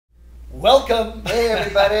Welcome. Hey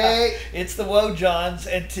everybody. It's the Wojahns,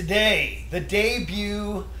 and today the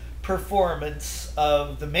debut performance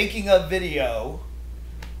of the making of video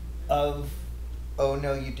of Oh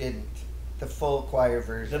no you didn't. The full choir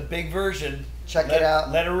version. the big version. Check it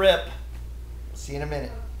out. Let her rip. See you in a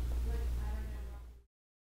minute.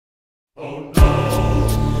 Oh no,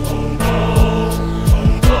 oh no,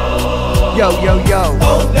 oh no. Yo, yo, yo.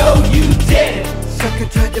 Oh no, you didn't. Sucker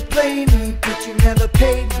tried to play me, but you never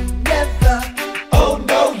paid me, never. Oh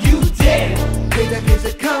no, you didn't. Payback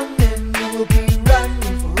is coming, you will be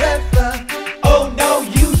running forever. Oh no,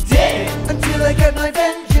 you didn't. Until I get my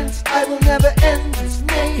vengeance, I will never end this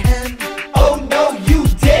mayhem. Oh no, you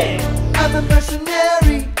didn't. I'm a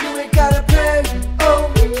mercenary, you ain't got a prayer, you owe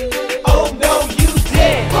me. Oh no, you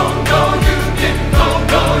didn't. Oh no, you didn't. Oh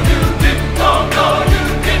no, you didn't. Oh no, you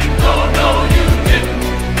didn't. Oh no, you didn't.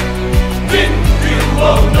 Didn't you?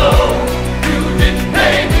 Oh no, you didn't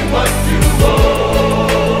pay me what you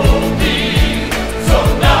owe me. So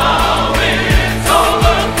now it's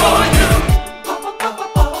over for you.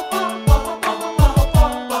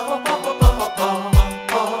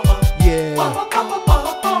 Yeah.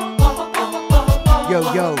 Yo,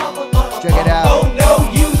 yo. Check it out. Oh no,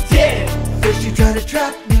 you didn't. First you try to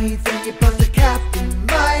trap me, then you bust a cap in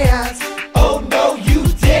my ass. Oh no, you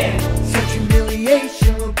didn't. Such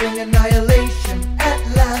humiliation will bring annihilation at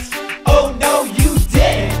last. Oh no, you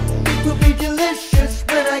didn't. It will be delicious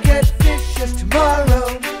when I get vicious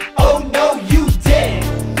tomorrow. Oh no, you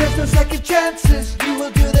didn't. There's no second chances, you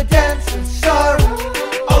will do the dance of sorrow.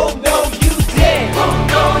 Oh no, you didn't. Oh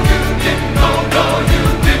no, you didn't. Oh no, you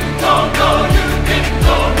didn't. Oh no, you didn't.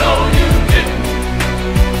 Oh no, you didn't.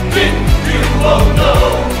 Didn't you? Oh no,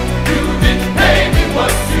 you didn't pay me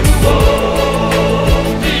what you owe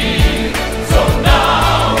me. So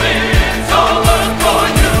now it's over for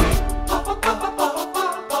you.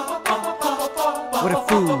 What a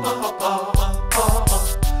fool.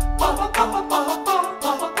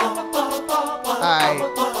 Alright,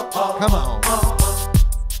 come on.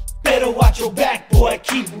 Better watch your back, boy,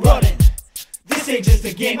 keep running. This ain't just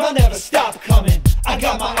a game, I'll never stop coming. I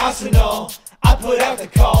got my arsenal, I put out the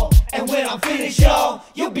call. And when I'm finished, y'all,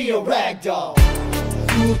 you'll be a rag doll.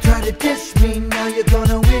 Fool try to diss me, now you're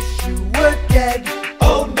gonna wish you were dead.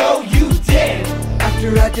 Oh no, you didn't.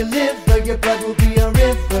 After I deliver, your blood will be a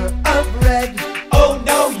river of red. Oh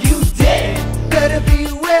no, you didn't. Better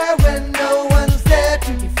beware when no one's there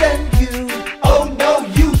to defend you. Oh no,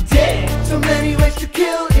 you didn't. So many ways to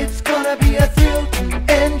kill, it's gonna be a thrill to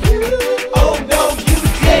end you. Oh no, you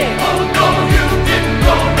didn't. Oh no, you didn't.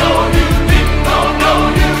 Oh no, you didn't. Oh no,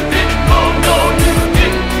 you didn't. Oh no, you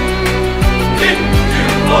didn't. Didn't you?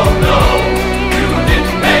 Oh no, you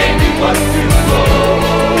didn't pay me what you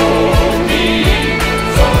owe me.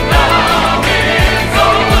 So now it's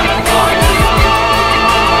over for you.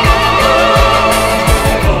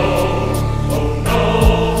 Oh no,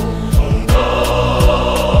 oh no,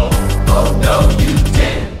 oh no, you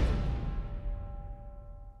didn't.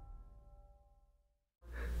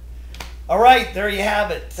 All right, there you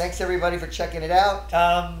have it. Thanks everybody for checking it out.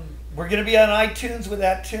 We're going to be on iTunes with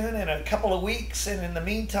that tune in a couple of weeks. And in the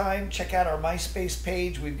meantime, check out our MySpace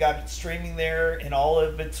page. We've got it streaming there in all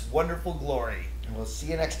of its wonderful glory. And we'll see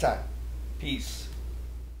you next time. Peace.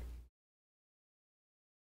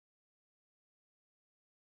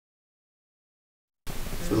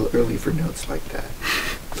 It's a little early for notes like that.